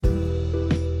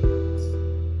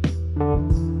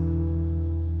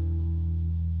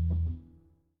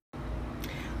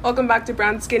Welcome back to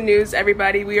Brown Skin News,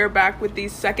 everybody. We are back with the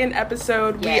second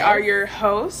episode. Yes. We are your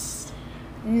hosts,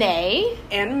 Nay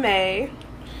and May.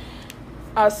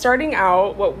 Starting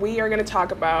out, what we are going to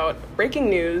talk about, breaking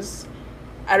news.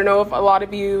 I don't know if a lot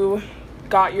of you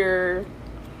got your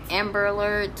Amber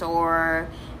Alert or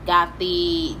got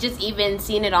just even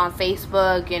seen it on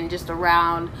Facebook and just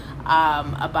around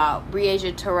about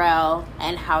Breasia Terrell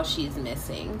and how she's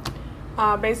missing.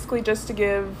 Basically, just to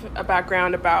give a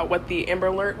background about what the Amber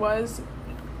Alert was,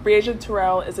 Breasia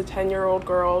Terrell is a 10-year-old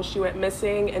girl. She went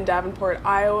missing in Davenport,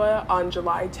 Iowa on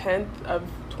July 10th of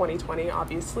 2020,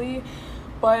 obviously.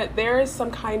 But there's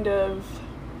kind of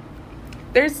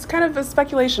a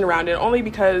speculation around it, only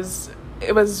because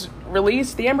it was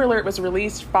released, the Amber Alert was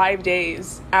released 5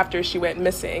 days after she went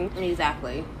missing.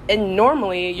 Exactly. And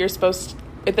normally, you're supposed to,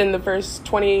 within the first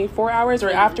 24 hours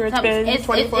or after it's been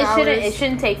 24 hours. It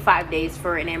shouldn't take 5 days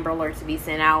for an Amber Alert to be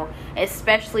sent out,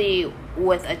 especially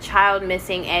with a child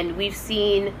missing. And we've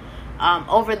seen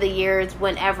over the years,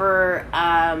 whenever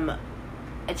a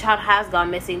child has gone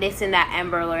missing, they send that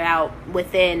Amber Alert out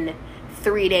within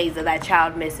 3 days of that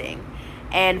child missing.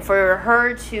 And for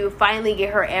her to finally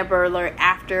get her Amber Alert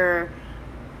after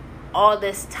all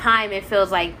this time, it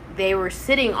feels like they were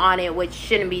sitting on it, which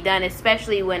shouldn't be done,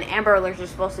 especially when Amber Alerts are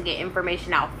supposed to get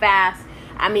information out fast.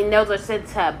 I mean, those are sent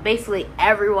to basically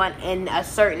everyone in a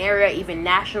certain area, even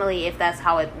nationally, if that's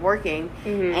how it's working.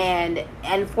 Mm-hmm. And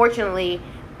unfortunately,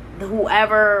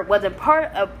 whoever was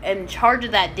in charge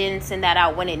of that didn't send that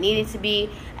out when it needed to be,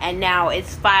 and now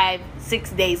it's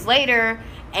 5-6 days later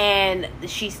and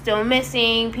she's still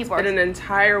missing. It's been an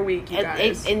entire week, you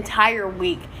guys. An entire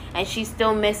week, and she's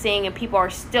still missing, and people are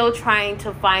still trying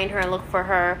to find her and look for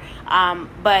her.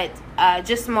 But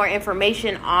just some more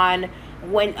information on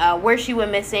where she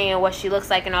went missing and what she looks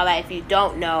like and all that. If you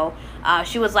don't know,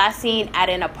 she was last seen at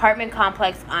an apartment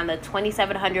complex on the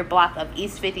 2700 block of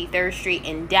East 53rd Street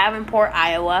in Davenport,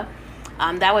 Iowa.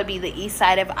 That would be the east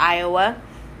side of Iowa.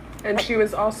 And she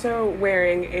was also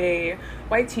wearing a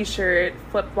white t-shirt,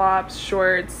 flip-flops,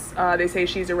 shorts. They say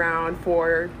she's around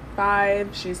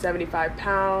 4'5". She's 75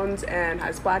 pounds and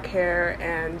has black hair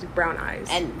and brown eyes.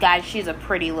 And guys, she's a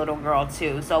pretty little girl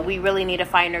too. So we really need to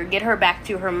find her, get her back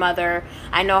to her mother.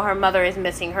 I know her mother is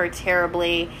missing her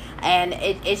terribly. And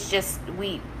it's just,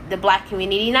 the black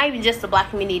community, not even just the black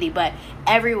community, but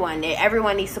everyone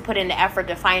needs to put in the effort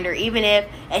to find her, even if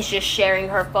it's just sharing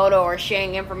her photo or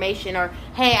sharing information, or,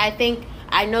 hey, I think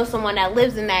I know someone that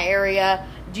lives in that area.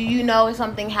 Do you know if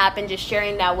something happened? Just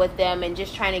sharing that with them and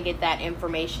just trying to get that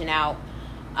information out.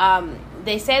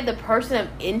 They said the person of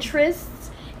interest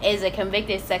is a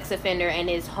convicted sex offender, and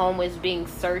his home was being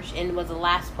searched, and was the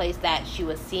last place that she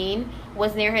was seen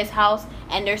was near his house.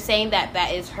 And they're saying that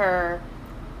is her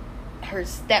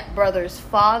stepbrother's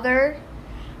father.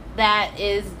 That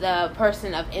is the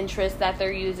person of interest that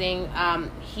they're using.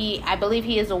 I believe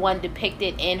he is the one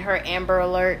depicted in her Amber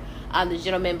Alert, the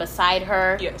gentleman beside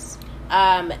her. Yes.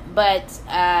 But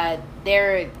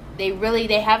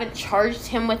they haven't charged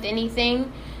him with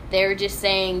anything. They're just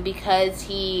saying because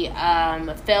he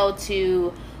failed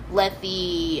to let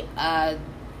the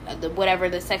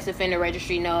sex offender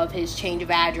registry know of his change of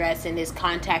address and his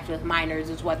contact with minors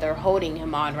is what they're holding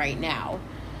him on right now.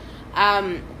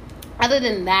 Other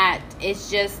than that, it's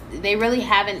just they really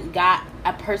haven't got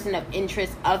a person of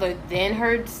interest other than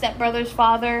her stepbrother's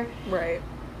father. Right.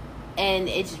 And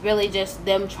it's really just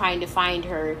them trying to find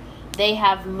her. They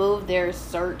have moved their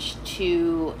search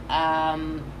to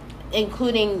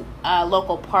including a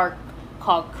local park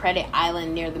called Credit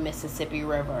Island near the Mississippi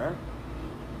River.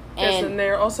 Yes, and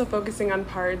they're also focusing on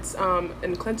parts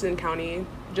in Clinton County.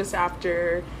 Just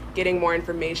after getting more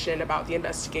information about the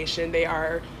investigation, they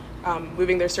are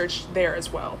moving their search there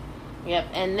as well. Yep,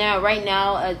 and right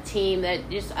now, a team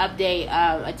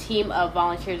of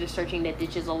volunteers are searching the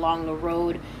ditches along the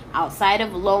road outside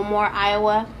of Lowmore,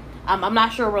 Iowa. I'm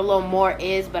not sure where Lowmore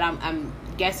is, but I'm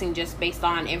guessing just based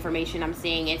on information I'm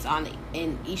seeing, it's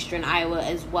in eastern Iowa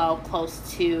as well, close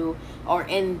to or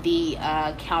in the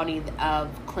county of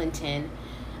Clinton.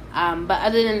 But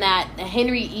other than that,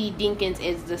 Henry E. Dinkins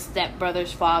is the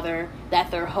stepbrother's father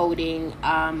that they're holding,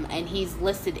 and he's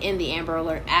listed in the Amber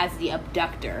Alert as the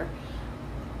abductor.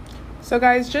 So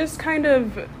guys, just kind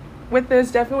of with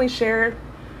this, definitely share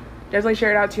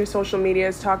it out to your social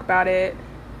medias, talk about it.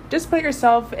 Just put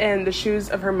yourself in the shoes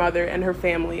of her mother and her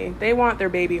family. They want their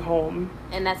baby home.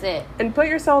 And that's it. And put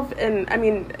yourself in, I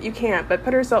mean, you can't, but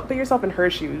put yourself in her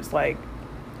shoes. Like,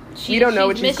 you don't know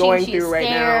what she's going through right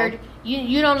now.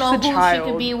 You don't know who she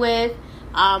could be with,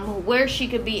 where she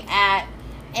could be at.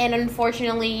 And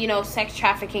unfortunately, you know, sex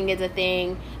trafficking is a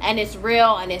thing, and it's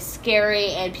real, and it's scary,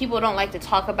 and people don't like to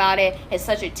talk about it. It's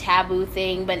such a taboo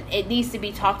thing, but it needs to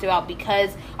be talked about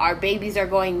because our babies are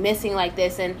going missing like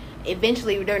this, and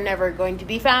eventually they're never going to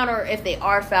be found, or if they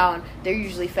are found, they're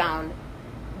usually found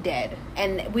dead.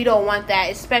 And we don't want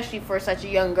that, especially for such a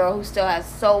young girl who still has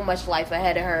so much life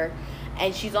ahead of her.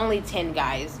 And she's only 10,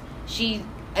 guys. She's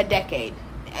a decade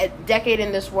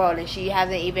in this world, and she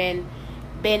hasn't even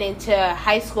been into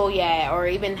high school yet, or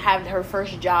even have her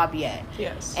first job yet.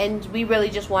 Yes. And we really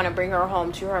just want to bring her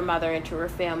home to her mother and to her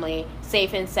family,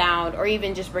 safe and sound, or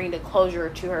even just bring the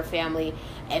closure to her family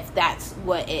if that's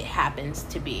what it happens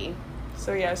to be.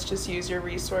 So yes, just use your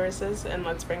resources and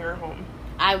let's bring her home.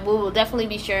 I will definitely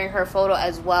be sharing her photo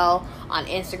as well on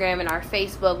Instagram and our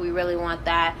Facebook. We really want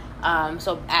that.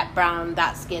 So at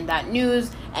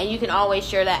brown.skin.news, and you can always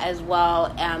share that as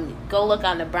well. Go look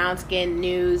on the Brown Skin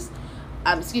News,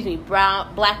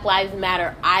 Black Lives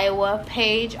Matter Iowa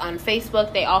page on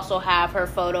Facebook. They also have her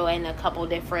photo and a couple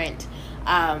different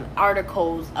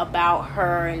articles about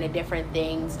her and the different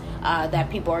things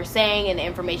that people are saying, and the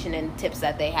information and tips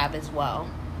that they have as well.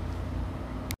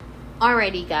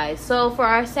 Alrighty, guys. So for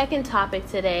our second topic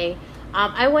today,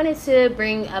 I wanted to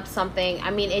bring up something. I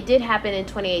mean, it did happen in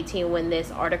 2018 when this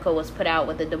article was put out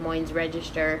with the Des Moines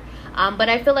Register, but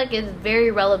I feel like it's very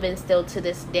relevant still to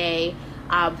this day.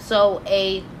 So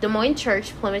a Des Moines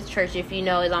church, Plymouth Church, if you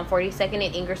know, is on 42nd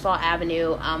and Ingersoll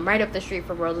Avenue, right up the street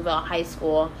from Roosevelt High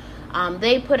School.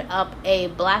 They put up a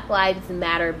Black Lives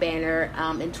Matter banner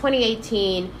in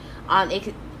 2018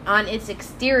 on its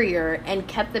exterior, and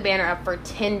kept the banner up for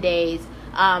 10 days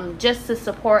just to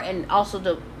support and also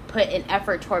to put an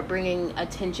effort toward bringing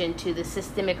attention to the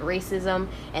systemic racism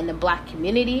in the Black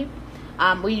community.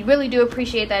 We really do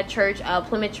appreciate that church.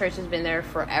 Plymouth Church has been there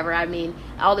forever. I mean,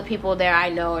 all the people there I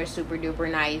know are super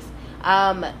duper nice.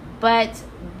 But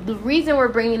the reason we're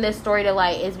bringing this story to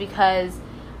light is because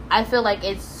I feel like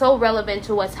it's so relevant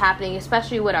to what's happening,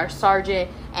 especially with our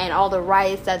sergeant and all the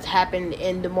riots that's happened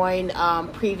in Des Moines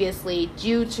previously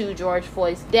due to George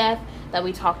Floyd's death that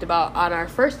we talked about on our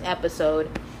first episode.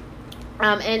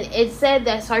 And it said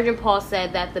that Sergeant Paul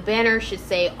said that the banner should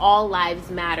say all lives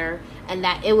matter, and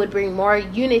that it would bring more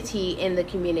unity in the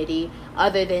community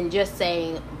other than just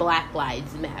saying Black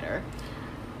Lives Matter.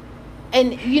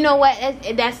 And you know what?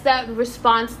 That's that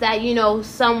response that, you know,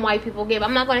 some white people give.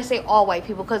 I'm not going to say all white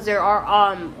people, because there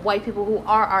are white people who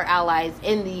are our allies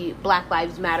in the Black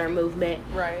Lives Matter movement.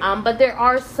 Right. But there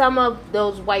are some of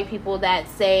those white people that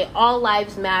say all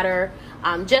lives matter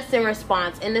just in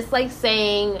response. And it's like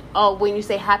saying, oh, when you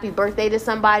say happy birthday to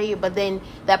somebody, but then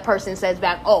that person says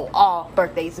back, oh, all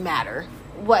birthdays matter.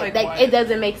 What? It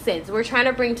doesn't make sense. We're trying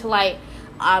to bring to light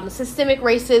systemic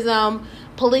racism,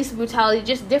 police brutality,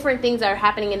 just different things that are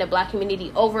happening in the Black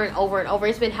community over and over and over.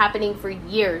 It's been happening for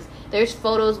years. There's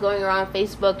photos going around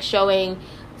Facebook showing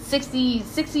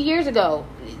 60 years ago,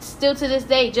 still to this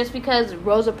day, just because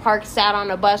Rosa Parks sat on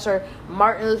a bus or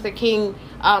Martin Luther King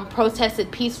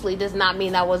protested peacefully does not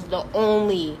mean that was the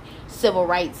only civil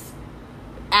rights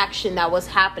action that was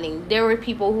happening. There were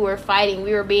people who were fighting.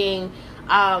 We were being,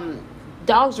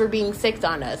 dogs were being sicked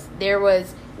on us. There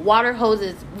was water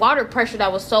hoses, water pressure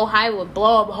that was so high it would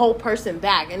blow a whole person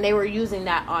back, and they were using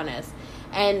that on us.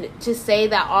 And to say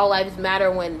that all lives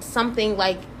matter when something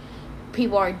like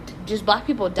people are just Black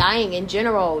people dying in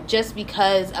general just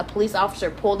because a police officer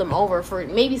pulled them over for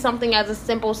maybe something as a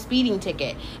simple speeding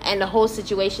ticket, and the whole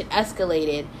situation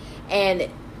escalated. And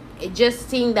just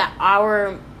seeing that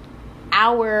our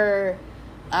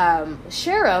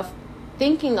sheriff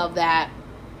thinking of that,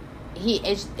 he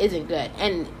isn't good.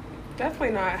 And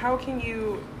definitely not. How can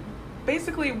you...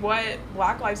 Basically, what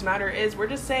Black Lives Matter is, we're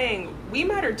just saying we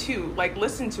matter too. Like,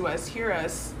 listen to us, hear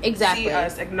us, exactly, see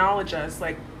us, acknowledge us.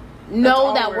 Like,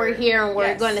 know that we're here and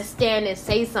we're going to stand and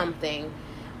say something.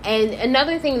 And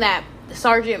another thing that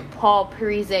Sergeant Paul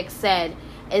Perizek said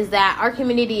is that our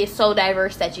community is so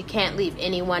diverse that you can't leave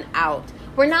anyone out.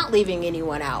 We're not leaving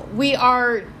anyone out. We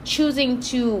are choosing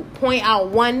to point out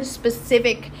one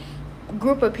specific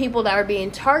group of people that are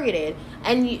being targeted.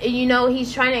 And, you know,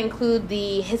 he's trying to include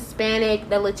the Hispanic,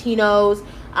 the Latinos,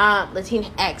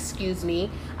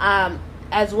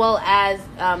 as well as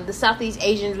the Southeast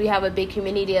Asians. We have a big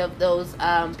community of those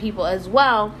people as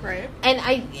well. Right. And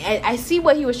I see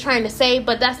what he was trying to say,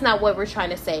 but that's not what we're trying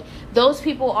to say. Those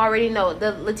people already know.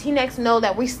 The Latinx know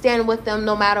that we stand with them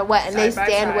no matter what, and they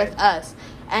stand with us.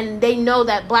 And they know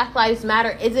that Black Lives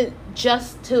Matter isn't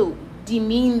just to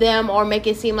demean them or make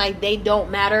it seem like they don't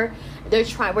matter.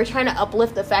 We're trying to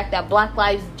uplift the fact that Black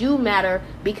lives do matter,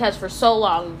 because for so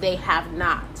long they have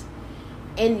not.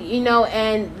 And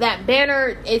and that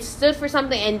banner, it stood for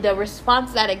something, and the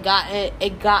response that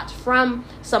it got from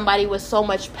somebody with so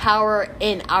much power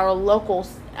in our local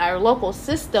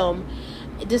system,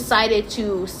 decided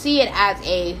to see it as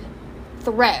a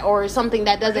threat or something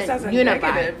that doesn't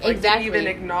unify. Negative. Like, didn't even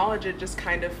acknowledge it, just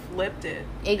kind of flipped it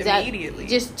immediately.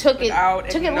 Just took it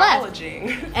left.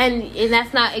 And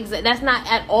that's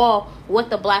not at all what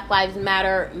the Black Lives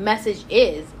Matter message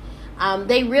is.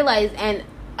 They realized, and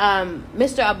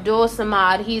Mr. Abdul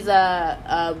Samad, he's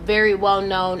a very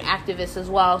well-known activist as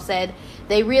well, said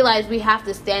they realize we have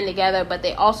to stand together, but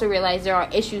they also realize there are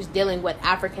issues dealing with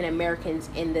African Americans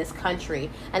in this country.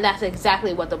 And that's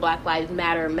exactly what the Black Lives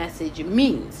Matter message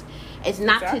means. It's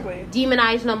not to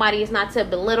demonize nobody. It's not to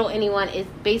belittle anyone. It's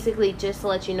basically just to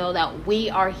let you know that we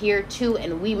are here too,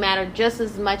 and we matter just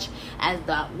as much as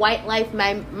the white life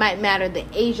might matter, the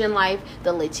Asian life,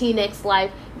 the Latinx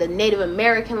life, the Native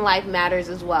American life matters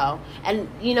as well. And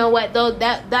you know what, though,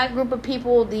 that group of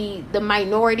people, the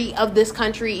minority of this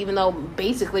country, even though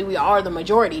basically we are the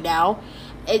majority now,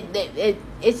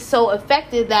 it's so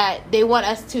affected that they want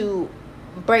us to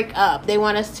break up. They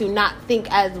want us to not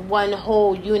think as one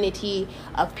whole unity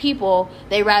of people.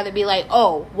 They rather be like,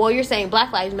 oh, well, you're saying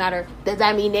Black Lives Matter. Does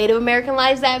that mean Native American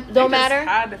lives that don't matter? They just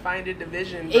had to find a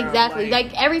division, bro. Exactly.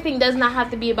 Like everything does not have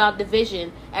to be about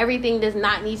division. Everything does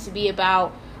not need to be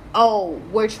about, oh,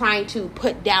 we're trying to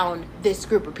put down this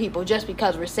group of people just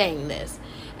because we're saying this.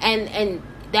 And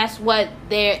that's what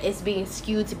it's being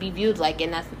skewed to be viewed like,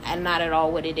 and that's not at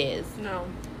all what it is. No.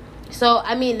 So,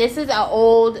 I mean, this is an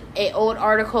old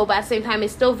article, but at the same time,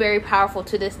 it's still very powerful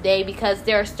to this day, because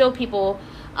there are still people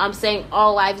saying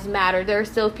all lives matter. There are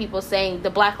still people saying the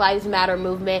Black Lives Matter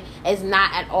movement is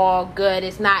not at all good.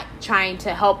 It's not trying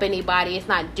to help anybody. It's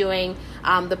not doing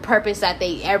the purpose that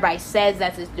everybody says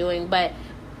that it's doing. But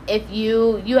if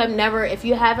you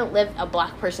haven't lived a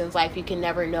Black person's life, you can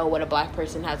never know what a Black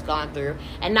person has gone through.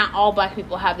 And not all Black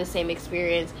people have the same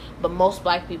experience, but most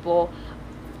Black people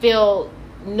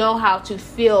know how to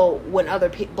feel when other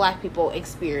Black people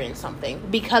experience something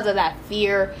because of that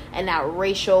fear and that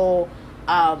racial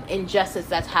injustice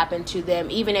that's happened to them,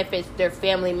 even if it's their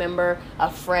family member, a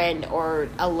friend, or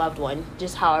a loved one,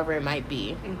 just however it might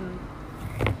be. Mm-hmm.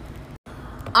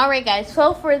 All right, guys,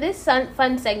 so for this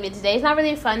fun segment today, it's not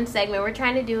really a fun segment. We're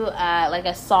trying to do like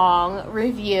a song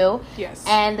review. Yes.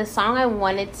 And the song I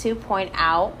wanted to point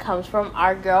out comes from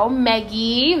our girl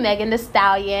Megan Thee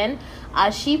Stallion.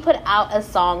 She put out a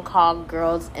song called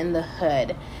Girls in the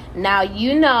Hood. Now,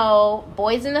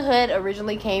 Boys in the Hood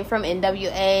originally came from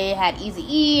NWA, had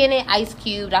Eazy-E in it, Ice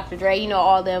Cube, Dr. Dre,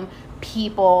 all them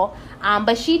people.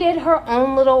 But she did her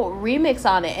own little remix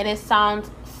on it, and it sounds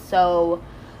so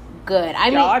good.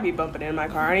 I'd be bumping it in my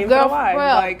car. I ain't even gonna lie.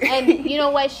 Like, and you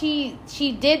know what? She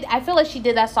did. I feel like she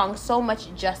did that song so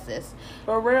much justice.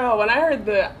 For real. When I heard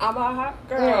I'm a hot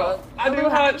girl, I do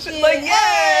hot shit. Like,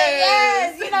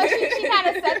 yes. She kind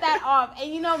of set that off.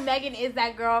 And Megan is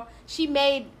that girl. She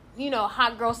made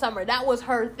Hot Girl Summer. That was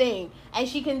her thing, and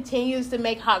she continues to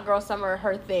make Hot Girl Summer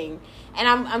her thing. And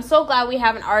I'm so glad we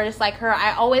have an artist like her.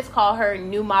 I always call her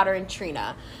New Modern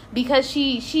Trina, because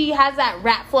she has that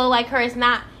rap flow like her. It's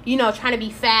not trying to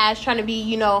be fast, trying to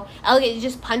be elegant. It's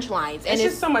just punchlines, and it's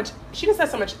just so much. She just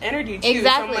has so much energy too.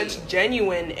 Exactly. So much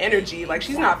genuine energy. Like,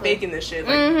 she's not faking this shit.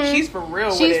 Like, she's for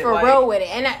real. She's for real with it,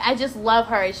 and I just love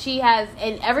her. She has,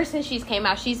 and ever since she's came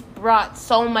out, she's brought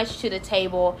so much to the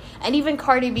table. And even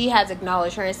Cardi B has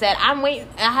acknowledged her and said, I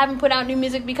haven't put out new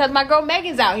music because my girl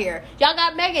Megan's out here. Y'all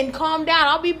got Megan. Calm down.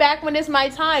 I'll be back when it's my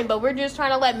time. But we're just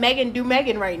trying to let Megan do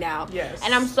Megan right now. Yes.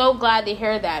 And I'm so glad to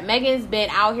hear that. Megan's been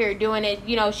out here doing it.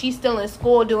 She's still in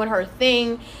school doing her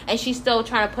thing, and she's still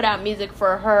trying to put out music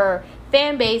for her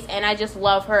fan base, and I just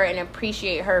love her and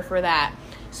appreciate her for that.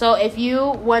 So if you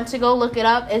want to go look it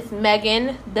up, it's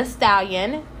Megan Thee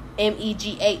Stallion,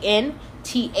 MEGAN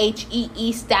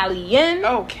THEE Stallion.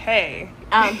 Okay.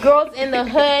 Girls in the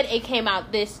Hood. It came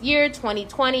out this year,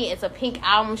 2020. It's a pink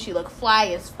album. She look fly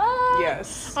as fuck.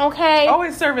 Yes. Okay.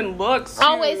 Always serving looks. Too.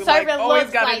 Always serving looks. Always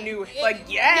got a new.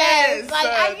 Yes.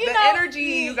 The energy,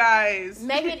 you guys.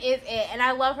 Megan is it, and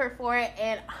I love her for it.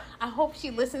 And I hope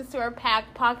she listens to our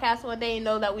podcast one day and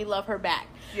know that we love her back.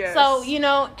 Yes. So,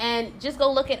 and just go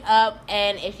look it up.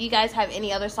 And if you guys have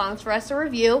any other songs for us to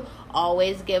review,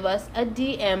 always give us a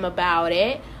DM about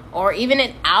it, or even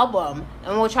an album,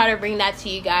 and we'll try to bring that to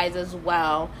you guys as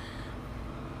well.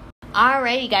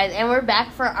 Alrighty, guys, and we're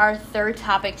back for our third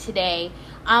topic today.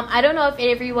 I don't know if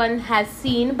everyone has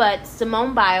seen, but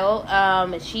Simone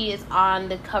Biles, she is on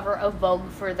the cover of Vogue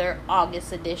for their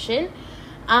August edition.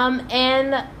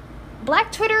 And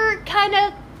Black Twitter kind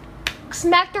of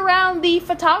smacked around the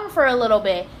photographer a little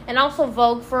bit, and also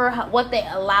Vogue for what they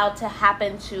allowed to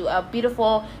happen to a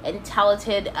beautiful and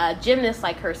talented gymnast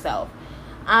like herself.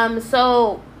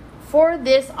 So for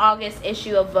this August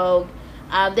issue of Vogue,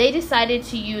 they decided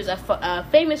to use a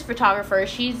famous photographer.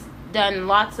 She's done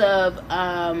lots of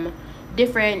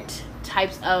different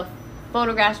types of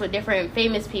photographs with different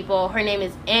famous people. Her name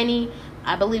is Annie.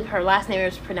 I believe her last name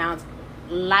is pronounced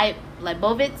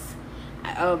Leibovitz.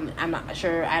 I'm not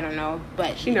sure. I don't know,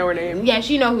 but she know her name. Yeah,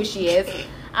 she know who she is.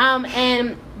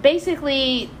 And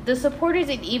basically, the supporters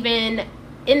and even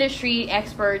industry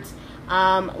experts,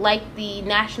 like the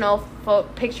national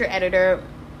picture editor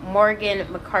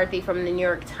Morgan McCarthy from the New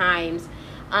York Times,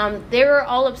 they were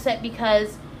all upset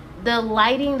because the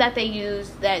lighting that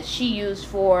she used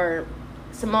for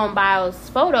Simone Biles'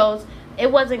 photos,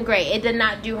 it wasn't great. It did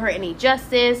not do her any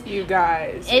justice. You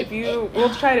guys,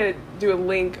 we'll try to do a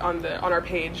link on our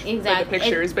page for the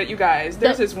pictures. But you guys,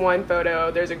 there's this one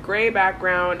photo. There's a gray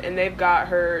background, and they've got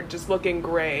her just looking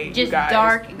gray. Just you guys.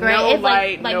 Dark gray. No it's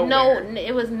light, like nowhere. no,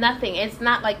 it was nothing. It's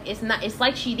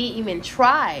like she didn't even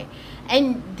try.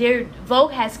 And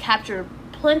Vogue has captured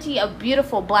plenty of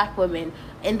beautiful black women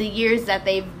in the years that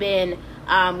they've been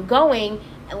going.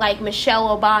 Like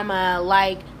Michelle Obama,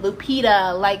 like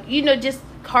Lupita, like, just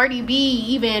Cardi B,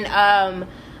 even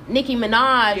Nicki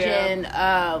Minaj, and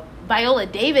Viola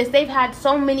Davis. They've had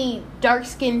so many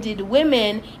dark-skinned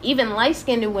women, even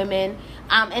light-skinned women,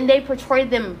 and they portrayed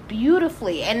them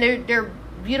beautifully. And their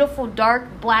beautiful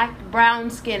dark, black, brown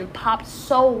skin popped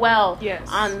so well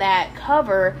on that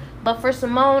cover. But for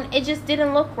Simone, it just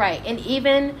didn't look right. And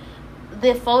even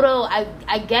the photo,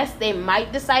 I guess they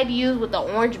might decide to use with the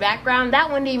orange background, that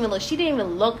one didn't even look. She didn't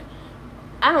even look.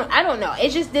 I don't know. It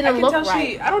just didn't look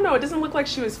right. I don't know. It doesn't look like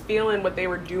she was feeling what they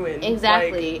were doing.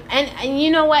 Exactly. Like, and you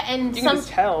know what? And you can just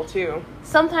tell too.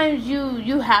 Sometimes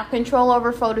you have control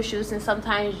over photo shoots, and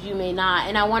sometimes you may not.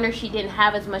 And I wonder if she didn't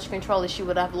have as much control as she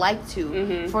would have liked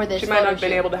to for this. She might not have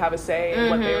been able to have a say in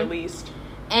what they released.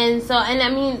 And so, and I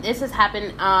mean, this has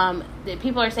happened.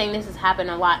 People are saying this has happened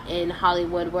a lot in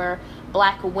Hollywood, where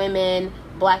black women,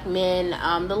 black men,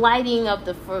 the lighting of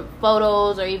the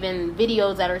photos or even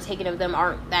videos that are taken of them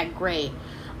aren't that great.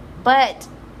 But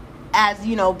as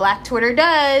you know, Black Twitter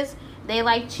does, they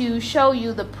like to show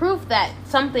you the proof that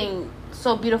something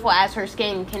so beautiful as her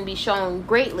skin can be shown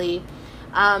greatly.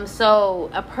 So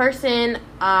a person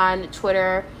on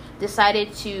Twitter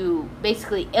decided to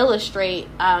basically illustrate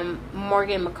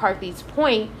Morgan McCarthy's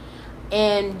point,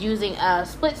 and using a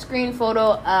split screen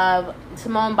photo of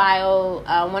Simone Biles,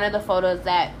 one of the photos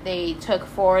that they took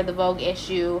for the Vogue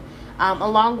issue,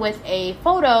 along with a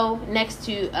photo next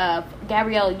to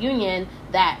Gabrielle Union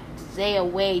that Zaya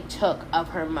Wade took of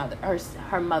her mother, our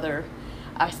stepmother.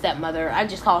 I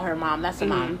just call her mom. That's the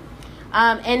mom.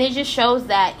 And it just shows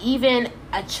that even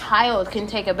a child can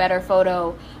take a better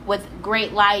photo with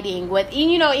great lighting. With,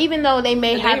 even though they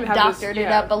may have doctored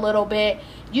it up a little bit,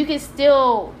 you can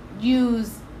still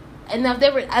use. And if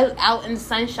they were out in the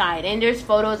sunshine, and there's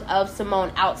photos of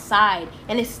Simone outside,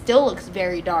 and it still looks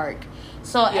very dark.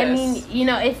 So I mean,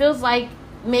 it feels like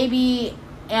maybe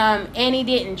Annie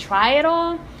didn't try it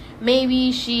all.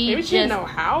 Maybe she didn't know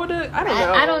how to. I don't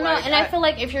know. I don't know. And I feel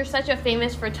like if you're such a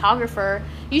famous photographer,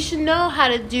 you should know how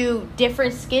to do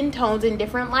different skin tones and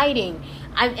different lighting.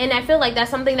 And I feel like that's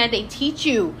something that they teach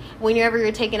you whenever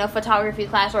you're taking a photography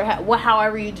class, or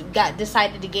however you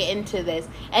decided to get into this.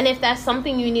 And if that's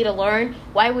something you need to learn,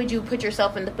 why would you put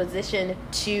yourself in the position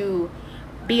to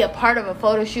be a part of a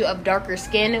photo shoot of darker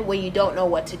skin when you don't know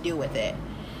what to do with it?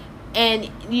 And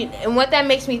what that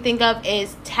makes me think of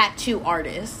is tattoo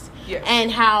artists. Yes. And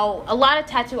how a lot of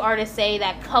tattoo artists say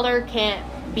that color can't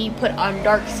be put on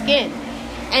dark skin.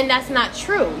 And that's not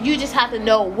true. You just have to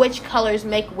know which colors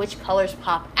make which colors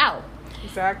pop out.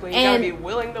 Exactly. You gotta be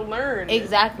willing to learn.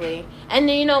 Exactly. And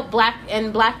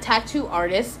black tattoo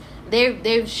artists,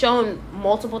 they've shown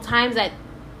multiple times that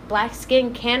black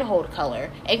skin can hold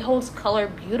color. It holds color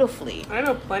beautifully. I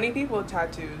know plenty of people with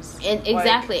tattoos. And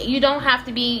exactly. You don't have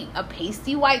to be a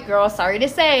pasty white girl, sorry to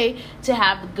say, to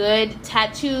have good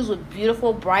tattoos with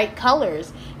beautiful bright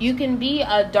colors. You can be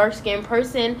a dark-skinned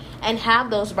person and have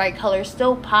those bright colors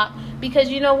still pop, because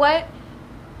you know what?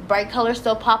 Bright colors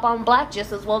still pop on black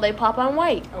just as well they pop on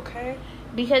white. Okay.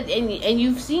 Because and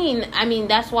you've seen, I mean,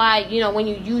 that's why, when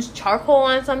you use charcoal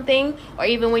on something, or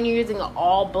even when you're using an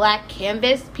all black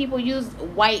canvas, people use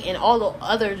white and all the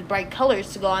other bright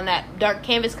colors to go on that dark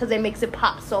canvas, because it makes it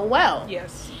pop so well.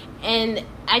 Yes. And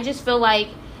I just feel like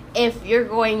if you're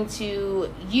going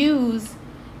to use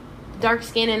dark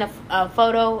skin in a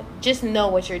photo, just know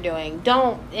what you're doing.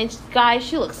 Don't. And guys,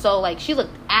 she looked she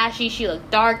looked ashy. She looked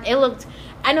dark. It looked,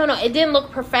 I don't know, it didn't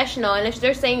look professional. And if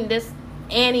they're saying this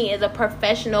Annie is a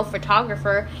professional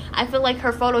photographer, I feel like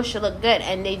her photos should look good,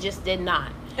 and they just did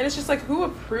not. And it's just like, who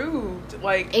approved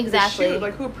exactly the shoot?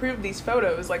 Like, who approved these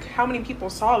photos? Like, how many people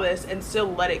saw this and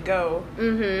still let it go?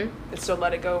 And still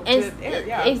let it go to air?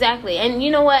 Yeah, exactly. And you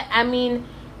know what? I mean,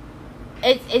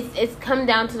 it's come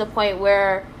down to the point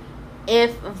where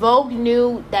if Vogue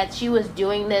knew that she was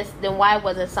doing this, then why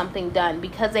wasn't something done?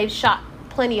 Because they've shot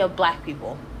plenty of black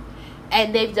people,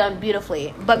 and they've done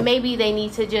beautifully. But maybe they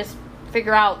need to just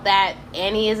figure out that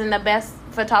Annie isn't the best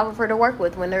photographer to work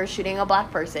with when they're shooting a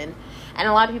black person. And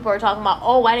a lot of people are talking about,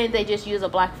 oh, why didn't they just use a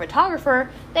black photographer?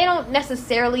 They don't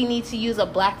necessarily need to use a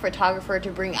black photographer to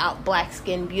bring out black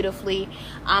skin beautifully.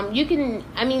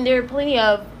 There are plenty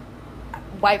of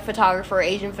white photographer,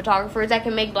 Asian photographers that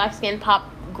can make black skin pop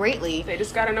greatly. They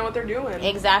just got to know what they're doing.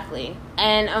 Exactly.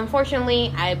 And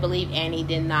unfortunately, I believe Annie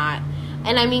did not.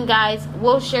 And I mean, guys,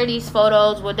 we'll share these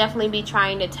photos. We'll definitely be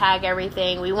trying to tag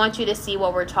everything. We want you to see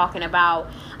what we're talking about.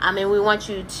 And we want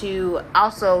you to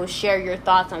also share your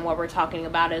thoughts on what we're talking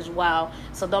about as well.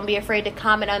 So don't be afraid to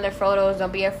comment on their photos.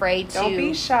 Don't be afraid to... Don't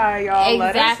be shy, y'all. Exactly.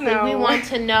 Let us know. We want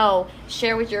to know.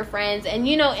 Share with your friends. And,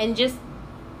 and just...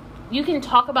 You can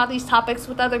talk about these topics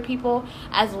with other people,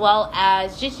 as well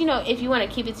as just, if you want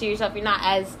to keep it to yourself,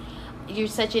 you're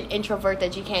such an introvert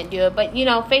that you can't do it. But,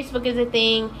 Facebook is a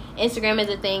thing, Instagram is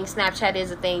a thing, Snapchat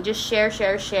is a thing. Just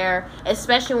share,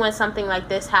 especially when something like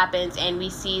this happens and we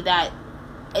see that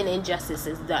an injustice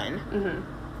is done.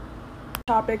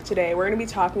 Topic today, we're going to be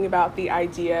talking about the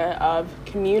idea of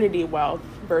community wealth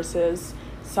versus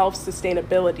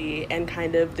self-sustainability and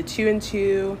kind of the two and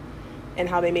two and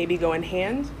how they maybe go in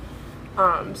hand.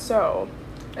 So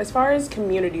as far as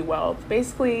community wealth,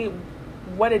 basically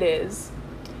what it is,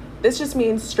 this just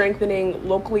means strengthening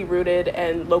locally rooted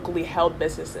and locally held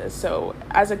businesses. So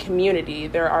as a community,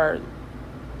 there are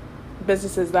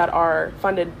businesses that are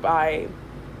funded by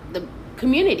the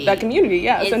community. That community,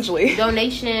 yeah, it's essentially.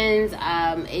 Donations,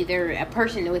 either a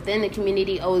person within the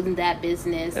community owns that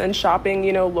business. And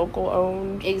shopping, local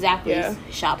owned. Exactly. Yeah.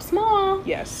 Shop small.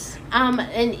 Yes. And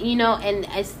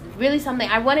it's really something,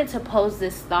 I wanted to pose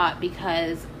this thought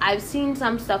because I've seen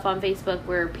some stuff on Facebook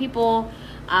where people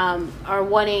are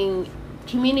wanting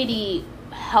community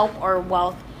help or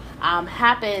wealth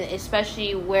happen,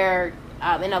 especially where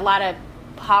in a lot of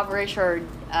impoverished or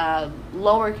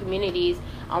lower communities,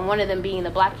 one of them being the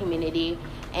black community.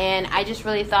 And I just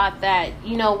really thought that,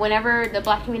 whenever the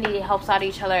black community helps out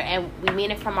each other and we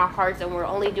mean it from our hearts and we're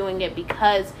only doing it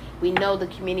because we know the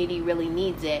community really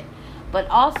needs it. But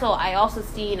also, I also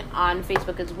seen on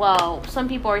Facebook as well, some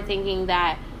people are thinking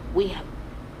that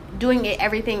doing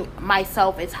everything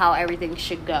myself is how everything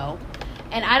should go.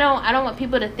 And I don't want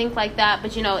people to think like that,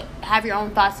 but have your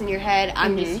own thoughts in your head.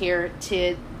 I'm just here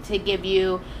to give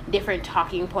you different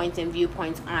talking points and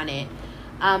viewpoints on it.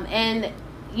 And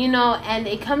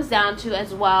it comes down to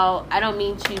as well, I don't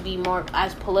mean to be more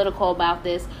as political about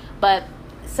this, but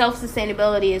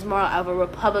self-sustainability is more of a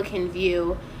Republican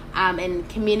view, and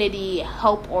community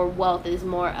help or wealth is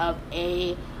more of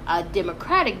a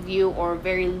democratic view or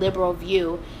very liberal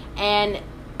view. And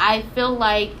I feel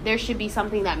like there should be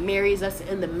something that marries us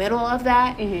in the middle of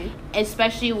that,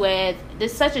 especially with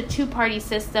there's such a two-party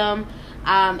system,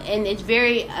 and it's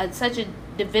very such a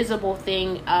divisible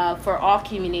thing for all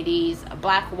communities,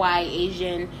 black, white,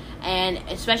 Asian, and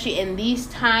especially in these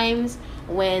times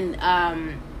when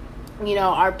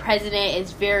our president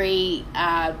is very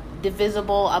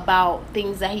divisible about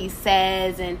things that he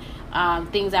says and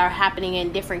things that are happening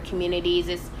in different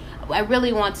communities. I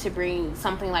really want to bring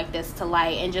something like this to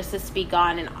light and just to speak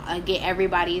on and get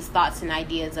everybody's thoughts and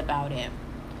ideas about it.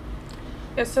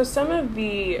 Yeah, so some of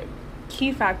the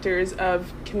key factors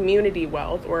of community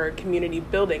wealth or community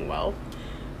building wealth,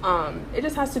 it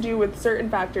just has to do with certain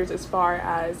factors as far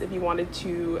as if you wanted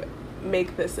to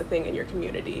make this a thing in your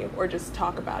community or just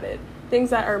talk about it.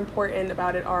 Things that are important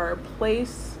about it are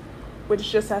place,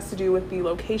 which just has to do with the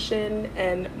location,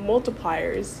 and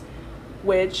multipliers,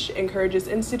 which encourages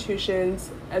institutions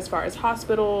as far as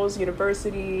hospitals,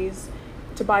 universities,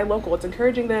 to buy local. It's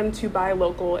encouraging them to buy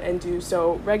local and do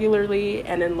so regularly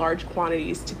and in large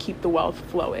quantities to keep the wealth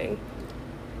flowing.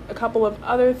 A couple of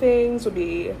other things would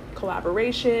be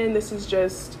collaboration. This is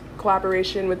just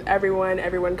collaboration with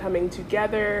everyone coming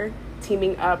together,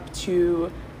 teaming up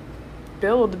to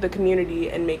build the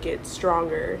community and make it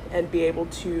stronger and be able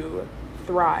to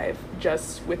thrive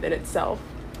just within itself.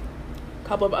 A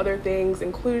couple of other things,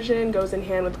 inclusion goes in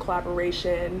hand with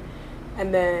collaboration,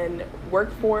 And then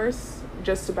workforce,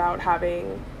 just about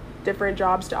having different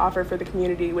jobs to offer for the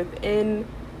community within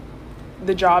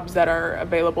the jobs that are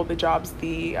available, the jobs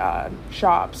the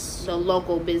shops, the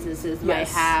local businesses might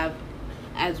have,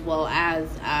 as well as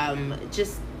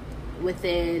just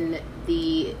within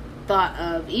the thought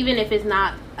of, even if it's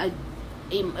not a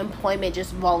employment,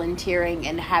 just volunteering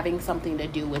and having something to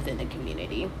do within the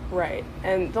community. Right.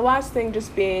 And the last thing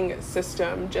just being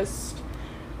system, just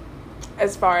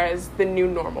as far as the new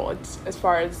normal, it's as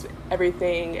far as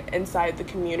everything inside the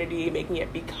community, making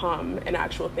it become an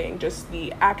actual thing, just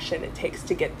the action it takes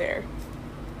to get there.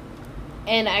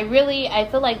 And I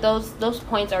feel like those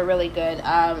points are really good,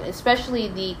 especially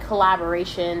the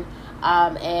collaboration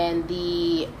and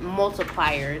the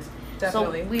multipliers.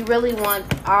 Definitely. So we really want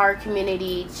our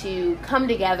community to come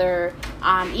together,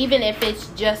 even if it's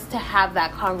just to have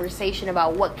that conversation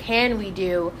about what can we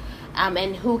do,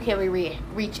 and who can we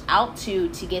reach out to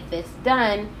get this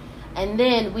done. And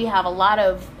then we have a lot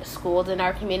of schools in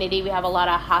our community. We have a lot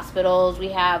of hospitals. We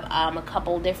have a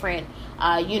couple different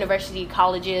university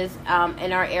colleges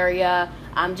in our area.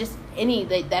 Just any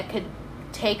that could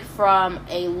take from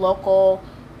a local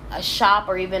shop,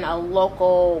 or even a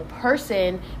local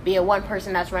person, be it one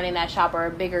person that's running that shop or a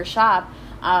bigger shop,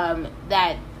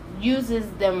 that uses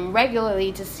them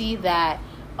regularly to see that,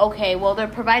 okay, well, they're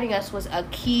providing us with a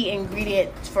key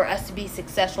ingredient for us to be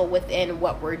successful within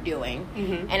what we're doing.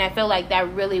 Mm-hmm. And I feel like that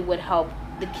really would help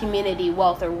the community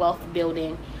wealth or wealth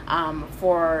building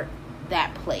for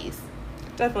that place.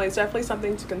 Definitely. It's definitely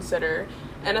something to consider.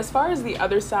 And as far as the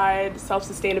other side,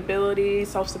 self-sustainability,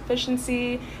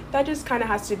 self-sufficiency, that just kind of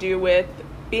has to do with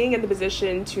being in the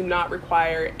position to not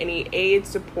require any aid,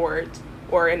 support,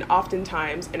 or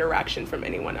oftentimes interaction from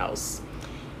anyone else.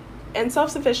 And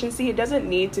self-sufficiency, it doesn't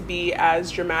need to be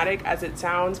as dramatic as it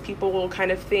sounds. People will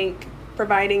kind of think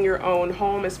providing your own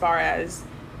home, as far as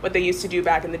what they used to do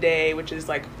back in the day, which is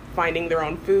like finding their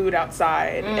own food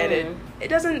outside. And it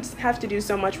doesn't have to do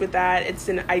so much with that. It's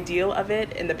an ideal of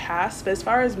it in the past. But as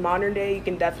far as modern day, you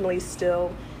can definitely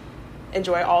still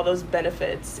enjoy all those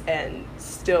benefits and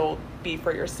still be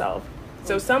for yourself.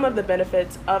 So some of the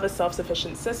benefits of a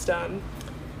self-sufficient system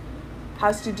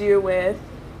has to do with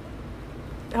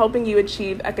helping you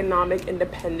achieve economic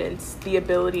independence, the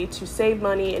ability to save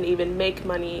money and even make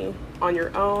money on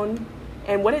your own.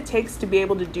 And what it takes to be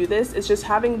able to do this is just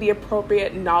having the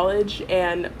appropriate knowledge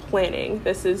and planning.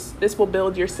 This will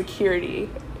build your security.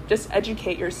 Just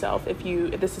educate yourself if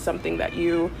this is something that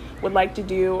you would like to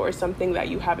do or something that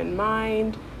you have in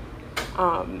mind.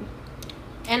 And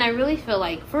I really feel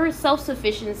like for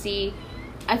self-sufficiency,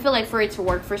 I feel like for it to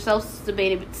work, for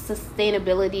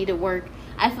self-sustainability to work,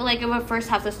 I feel like it would first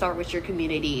have to start with your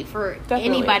community. For Definitely.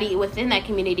 Anybody within that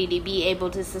community to be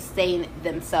able to sustain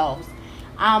themselves.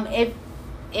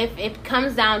 If it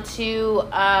comes down to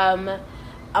a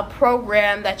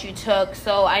program that you took,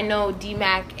 so I know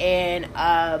DMAC and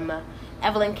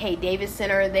Evelyn K. Davis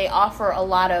Center, they offer a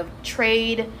lot of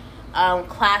trade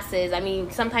classes. I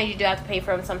mean, sometimes you do have to pay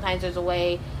for them. Sometimes there's a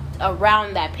way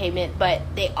around that payment, but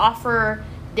they offer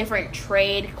different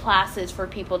trade classes for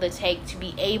people to take to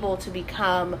be able to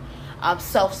become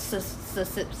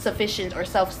self-sufficient or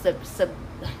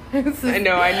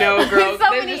I know, girl. So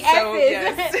many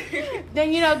S's.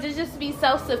 Then, to just be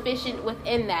self-sufficient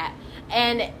within that.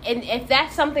 And if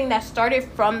that's something that started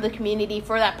from the community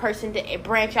for that person to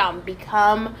branch out and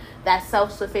become that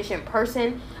self-sufficient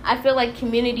person, I feel like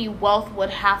community wealth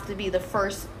would have to be the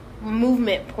first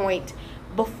movement point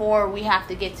before we have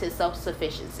to get to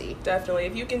self-sufficiency. Definitely.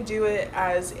 If you can do it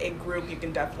as a group, you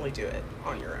can definitely do it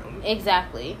on your own.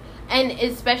 Exactly. And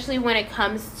especially when it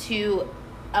comes to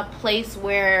a place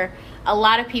where a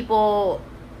lot of people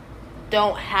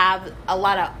don't have a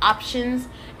lot of options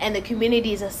and the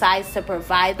community decides to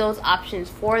provide those options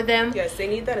for them. Yes, they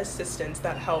need that assistance,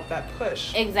 that help, that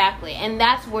push. Exactly. And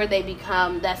that's where they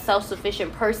become that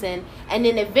self-sufficient person. And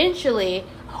then eventually,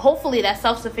 hopefully that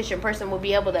self-sufficient person will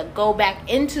be able to go back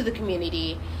into the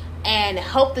community and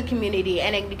help the community,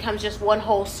 and it becomes just one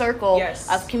whole circle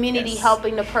of community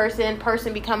helping the person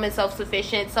becoming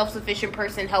self-sufficient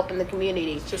person helping the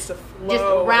community. It's just a flow. Just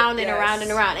around and around and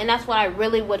around. And that's what I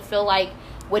really would feel like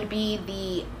would be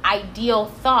the ideal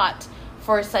thought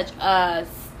for such a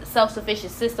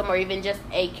self-sufficient system, or even just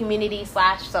a community /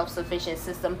 self-sufficient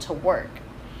system to work.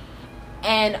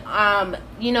 And, and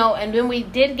then we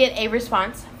did get a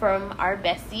response from our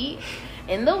bestie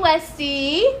in the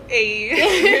Westie.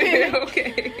 Hey.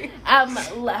 Okay.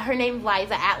 Her name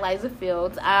Liza, at Liza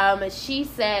Fields. She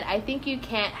said, I think you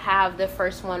can't have the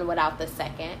first one without the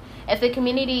second. If the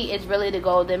community is really the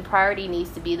goal, then priority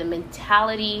needs to be the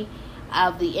mentality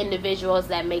of the individuals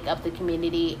that make up the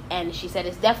community. And she said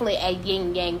it's definitely a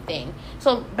yin yang thing.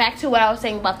 So back to what I was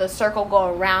saying about the circle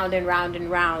going round and round and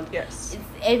round. Yes.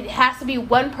 It has to be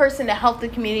one person to help the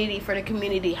community for the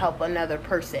community to help another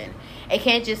person. It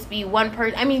can't just be one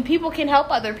person. I mean, people can help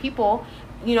other people,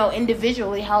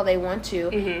 individually how they want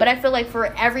to. Mm-hmm. But I feel like for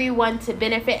everyone to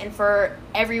benefit and for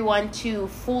everyone to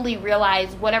fully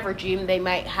realize whatever dream they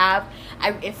might have,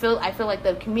 I feel like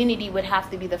the community would have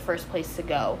to be the first place to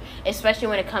go, especially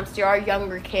when it comes to our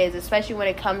younger kids, especially when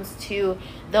it comes to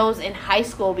those in high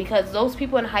school, because those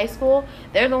people in high school,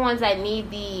 they're the ones that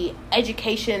need the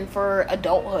education for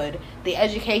adulthood, the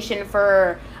education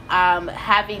for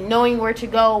knowing where to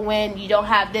go when you don't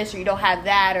have this or you don't have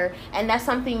that, and that's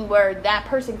something where that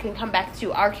person can come back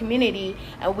to our community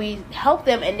and we help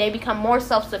them and they become more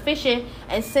self-sufficient.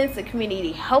 And since the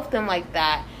community helped them like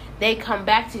that, they come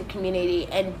back to the community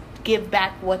and give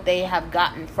back what they have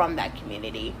gotten from that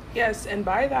community. Yes, and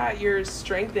by that you're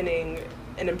strengthening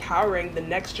and empowering the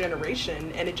next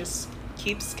generation, and it just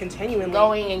keeps continually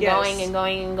going and going and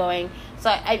going and going.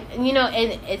 So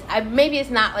maybe it's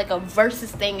not like a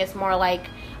versus thing. It's more like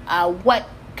what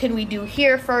can we do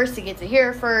here first to get to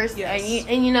here first. Yes.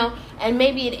 And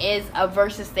maybe it is a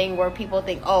versus thing where people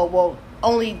think, oh well,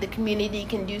 only the community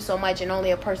can do so much and only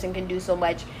a person can do so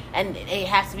much, and it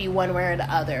has to be one way or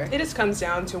the other. It just comes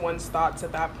down to one's thoughts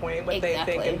at that point, what they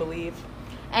think and believe.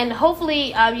 And hopefully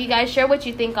you guys share what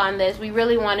you think on this. We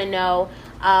really want to know.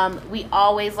 We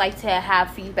always like to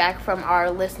have feedback from our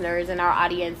listeners and our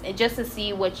audience, and just to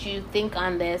see what you think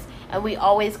on this. And we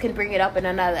always can bring it up in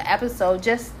another episode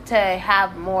just to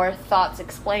have more thoughts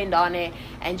explained on it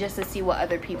and just to see what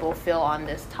other people feel on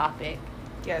this topic.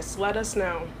 Yes, let us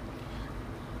know.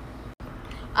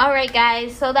 All right,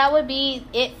 guys. So that would be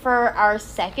it for our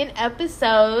second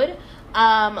episode.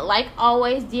 Like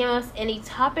always, DM us any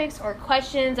topics or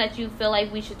questions that you feel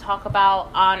like we should talk about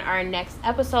on our next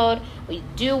episode. We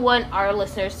do want our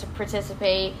listeners to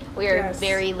participate. We are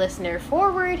very listener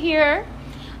forward here.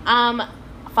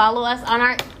 Follow us on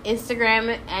our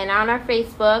Instagram and on our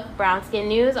Facebook, Brown Skin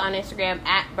News, on Instagram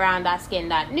at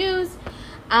brown.skin.news.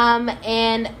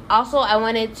 And also I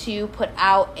wanted to put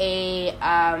out a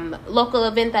local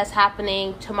event that's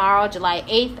happening tomorrow, July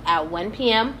 8th at 1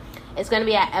 p.m. It's going to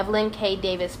be at Evelyn K.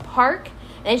 Davis Park.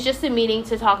 And it's just a meeting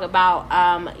to talk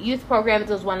about youth programs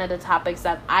was one of the topics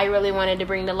that I really wanted to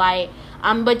bring to light.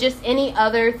 But just any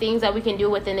other things that we can do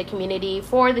within the community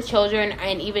for the children,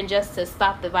 and even just to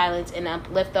stop the violence and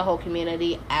uplift the whole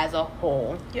community as a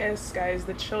whole. Yes, guys,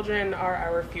 the children are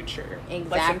our future. Exactly.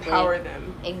 Let's empower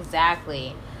them.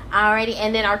 Exactly. Alrighty,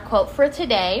 and then our quote for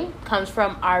today comes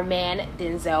from our man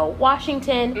Denzel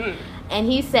Washington. And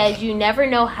he says, "You never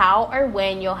know how or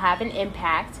when you'll have an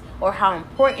impact or how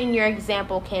important your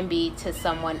example can be to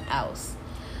someone else."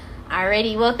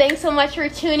 Alrighty, well, thanks so much for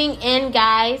tuning in,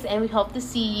 guys, and we hope to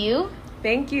see you.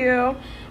 Thank you.